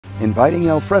Inviting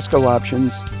al fresco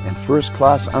options and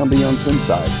first-class ambiance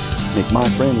inside make my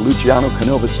friend Luciano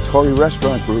Canova's Torre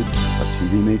restaurant group a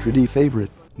TV maitre d' favorite.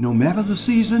 No matter the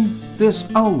season, there's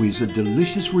always a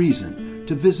delicious reason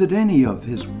to visit any of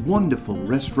his wonderful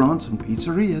restaurants and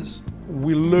pizzerias.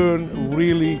 We learn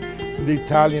really the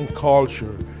Italian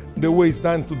culture, the way it's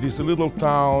done to this little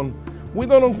town. We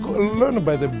don't learn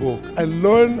by the book. I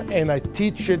learn and I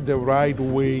teach it the right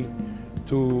way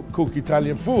to cook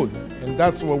Italian food, and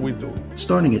that's what we do.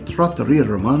 Starting at Trattoria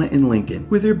Romana in Lincoln,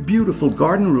 where their beautiful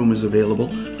garden room is available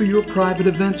for your private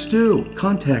events too.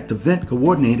 Contact event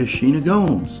coordinator Sheena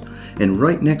Gomes. And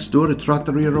right next door to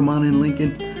Trattoria Romana in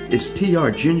Lincoln is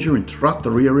TR Ginger and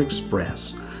Trattoria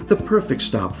Express, the perfect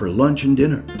stop for lunch and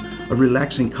dinner, a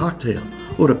relaxing cocktail,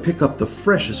 or to pick up the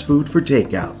freshest food for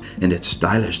takeout. And at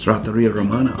stylish Trattoria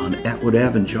Romana on Atwood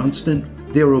Ave in Johnston,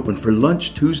 they're open for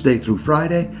lunch Tuesday through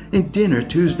Friday and dinner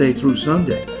Tuesday through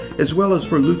Sunday, as well as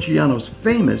for Luciano's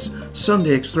famous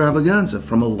Sunday extravaganza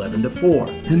from 11 to 4.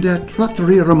 And at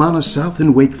Trattoria Romana South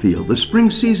in Wakefield, the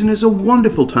spring season is a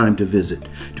wonderful time to visit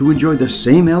to enjoy the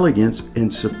same elegance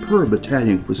and superb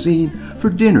Italian cuisine for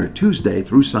dinner Tuesday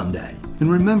through Sunday.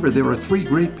 And remember, there are 3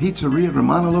 great Pizzeria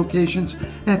Romana locations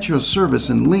at your service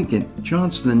in Lincoln,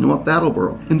 Johnston, and North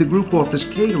Attleboro, and the group offers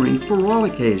catering for all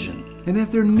occasions. And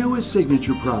at their newest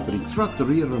signature property,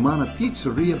 Trattoria Romana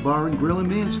Pizzeria Bar and Grill in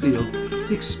Mansfield,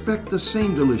 expect the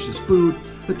same delicious food,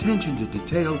 attention to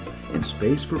detail, and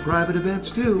space for private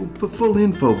events too. For full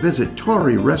info, visit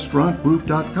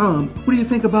TorreRestaurantGroup.com. What do you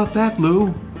think about that,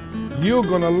 Lou? You're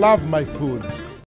gonna love my food.